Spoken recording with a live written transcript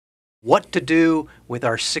what to do with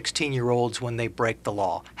our 16-year-olds when they break the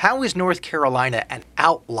law. How is North Carolina an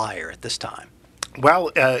outlier at this time?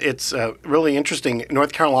 Well, it's really interesting.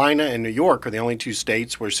 North Carolina and New York are the only two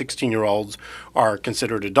states where 16-year-olds are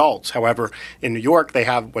considered adults. However, in New York, they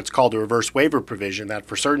have what's called a reverse waiver provision that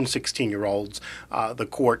for certain 16-year-olds, the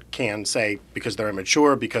court can say, because they're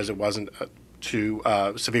immature, because it wasn't too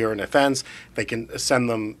severe an offense, they can send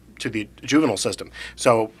them to the juvenile system.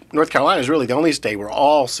 So North Carolina is really the only state where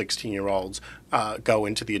all 16-year-olds go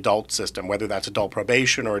into the adult system, whether that's adult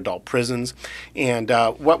probation or adult prisons. And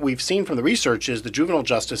what we've seen from the research is the juvenile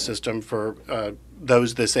justice system for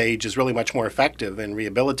those this age is really much more effective in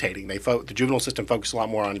rehabilitating. The juvenile system focuses a lot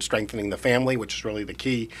more on strengthening the family, which is really the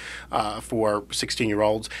key for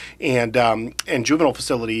 16-year-olds. And in juvenile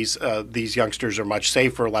facilities, these youngsters are much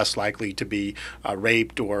safer, less likely to be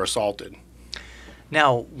raped or assaulted.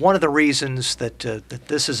 Now, one of the reasons that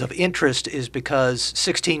this is of interest is because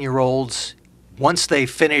 16-year-olds, once they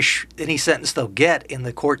finish any sentence they'll get in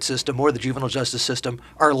the court system or the juvenile justice system,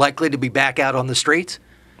 are likely to be back out on the streets?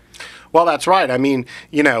 Well, that's right. I mean,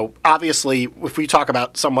 obviously, if we talk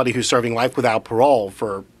about somebody who's serving life without parole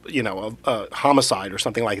for, a homicide or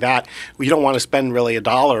something like that, we don't want to spend really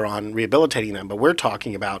 $1 on rehabilitating them. But we're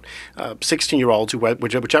talking about 16-year-olds who,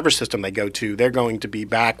 whichever system they go to, they're going to be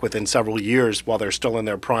back within several years while they're still in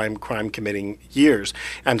their prime crime-committing years.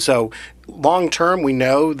 And so long term, we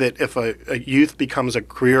know that if a youth becomes a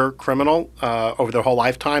career criminal over their whole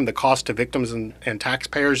lifetime, the cost to victims and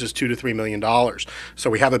taxpayers is $2 to $3 million. So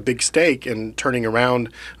we have a big stake in turning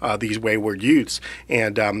around these wayward youths.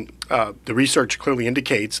 And the research clearly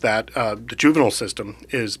indicates that the juvenile system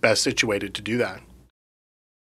is best situated to do that.